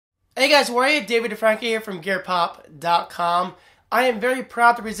Hey guys, how are you? David Franco here from GearPop.com. I am very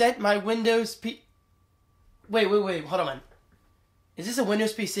proud to present my Windows Wait, hold on. Is this a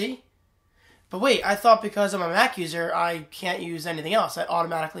Windows PC? But wait, I thought because I'm a Mac user, I can't use anything else. That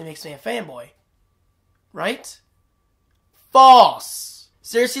automatically makes me a fanboy. Right? False!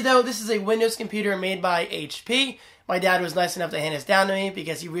 Seriously though, this is a Windows computer made by HP. My dad was nice enough to hand this down to me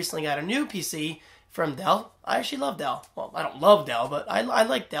because he recently got a new PC from Dell. I actually love Dell. Well, I don't love Dell, but I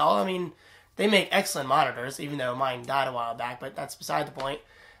like Dell. I mean, they make excellent monitors, even though mine died a while back, but that's beside the point.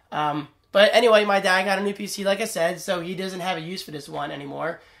 But anyway, my dad got a new PC, like I said, so he doesn't have a use for this one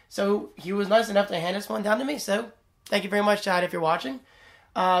anymore. So he was nice enough to hand this one down to me, so thank you very much, Dad, if you're watching.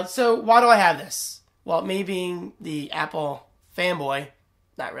 So why do I have this? Well, me being the Apple fanboy,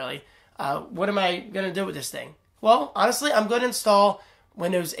 not really, what am I going to do with this thing? Well, honestly, I'm going to install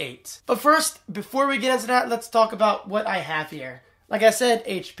Windows 8. But first, before we get into that, let's talk about what I have here. Like I said,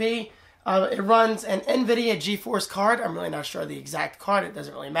 HP. It runs an NVIDIA GeForce card. I'm really not sure the exact card. It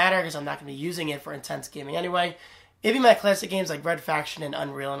doesn't really matter because I'm not going to be using it for intense gaming anyway. Maybe my classic games like Red Faction and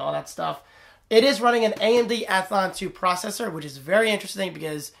Unreal and all that stuff. It is running an AMD Athlon 2 processor, which is very interesting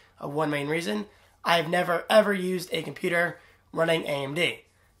because of one main reason. I've never ever used a computer running AMD.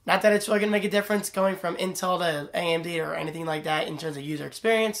 Not that it's really going to make a difference going from Intel to AMD or anything like that in terms of user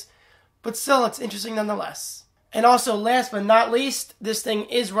experience, but still, it's interesting nonetheless. And also, last but not least, this thing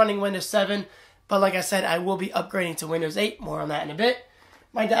is running Windows 7, but like I said, I will be upgrading to Windows 8. More on that in a bit.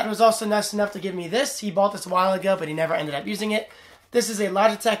 My dad was also nice enough to give me this. He bought this a while ago, but he never ended up using it. This is a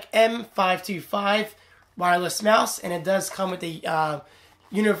Logitech M525 wireless mouse, and it does come with a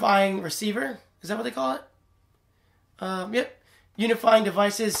unifying receiver. Is that what they call it? Yep. Unifying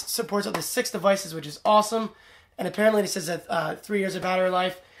devices, supports up to 6 devices, which is awesome. And apparently this says 3 years of battery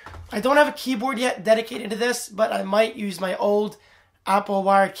life. I don't have a keyboard yet dedicated to this, but I might use my old Apple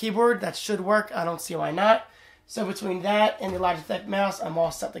wired keyboard. That should work. I don't see why not. So between that and the Logitech mouse, I'm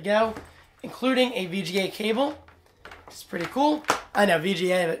all set to go, including a VGA cable. It's pretty cool. I know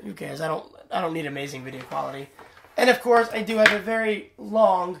VGA, but who cares? I don't need amazing video quality. And of course, I do have a very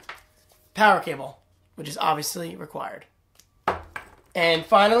long power cable, which is obviously required. And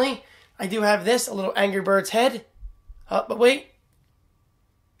finally, I do have this, a little Angry Birds head. But wait.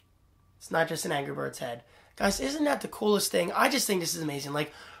 It's not just an Angry Birds head. Guys, isn't that the coolest thing? I just think this is amazing.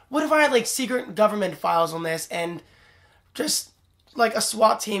 Like, what if I had, like, secret government files on this and just, like, a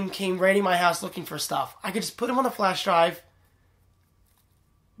SWAT team came raiding my house looking for stuff? I could just put them on the flash drive.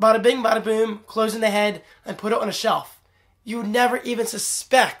 Bada bing, bada boom, closing the head, and put it on a shelf. You would never even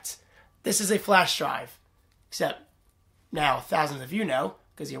suspect this is a flash drive. Except now thousands of you know,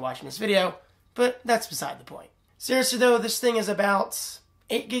 because you're watching this video, but that's beside the point. Seriously though, this thing is about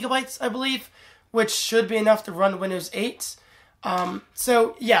 8 gigabytes, I believe, which should be enough to run Windows 8.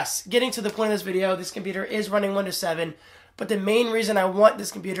 So yes, getting to the point of this video, this computer is running Windows 7, but the main reason I want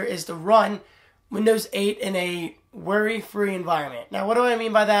this computer is to run Windows 8 in a worry-free environment. Now, what do I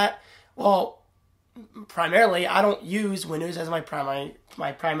mean by that? Well, primarily, I don't use Windows as my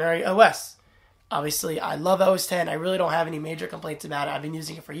primary OS. Obviously, I love OS X. I really don't have any major complaints about it. I've been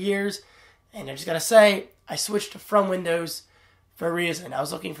using it for years. And I just got to say, I switched from Windows for a reason. I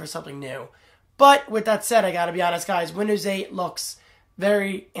was looking for something new. But with that said, I got to be honest, guys. Windows 8 looks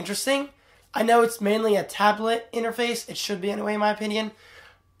very interesting. I know it's mainly a tablet interface. It should be anyway, in my opinion.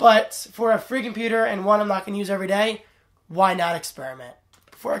 But for a free computer and one I'm not going to use every day, why not experiment?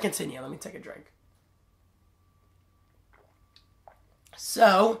 Before I continue, let me take a drink.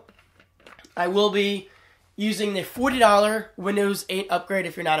 So I will be using the $40 Windows 8 upgrade.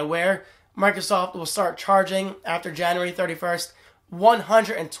 If you're not aware, Microsoft will start charging after January 31st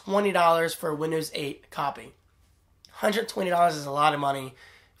 $120 for a Windows 8 copy. $120 is a lot of money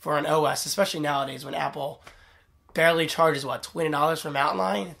for an OS, especially nowadays when Apple barely charges, what, $20 for Mountain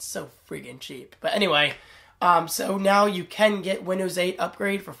Lion? It's so freaking cheap. But anyway, so now you can get Windows 8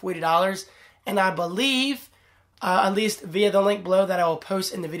 upgrade for $40, and I believe, at least via the link below that I will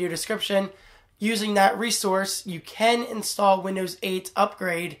post in the video description, using that resource, you can install Windows 8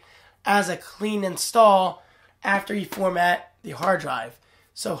 upgrade as a clean install after you format the hard drive.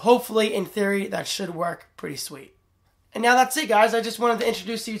 So hopefully, in theory, that should work pretty sweet. And now that's it, guys. I just wanted to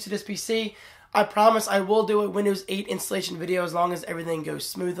introduce you to this PC. I promise I will do a Windows 8 installation video as long as everything goes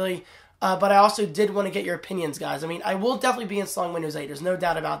smoothly. But I also did want to get your opinions, guys. I mean, I will definitely be installing Windows 8. There's no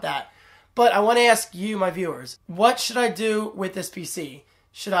doubt about that. But I want to ask you, my viewers, what should I do with this PC?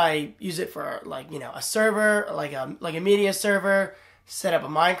 Should I use it for, like, you know, a server, like a media server, set up a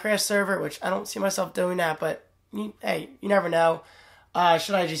Minecraft server, which I don't see myself doing that, but hey, you never know.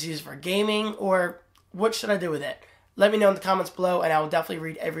 Should I just use it for gaming, or what should I do with it? let me know in the comments below, and I will definitely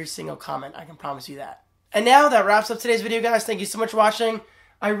read every single comment. I can promise you that. And now that wraps up today's video, guys. Thank you so much for watching.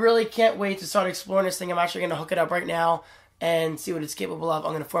 I really can't wait to start exploring this thing. I'm actually going to hook it up right now and see what it's capable of.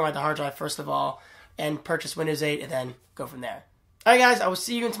 I'm going to format the hard drive first of all and purchase Windows 8 and then go from there. Alright guys, I will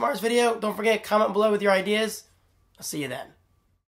see you in tomorrow's video. Don't forget, comment below with your ideas. I'll see you then.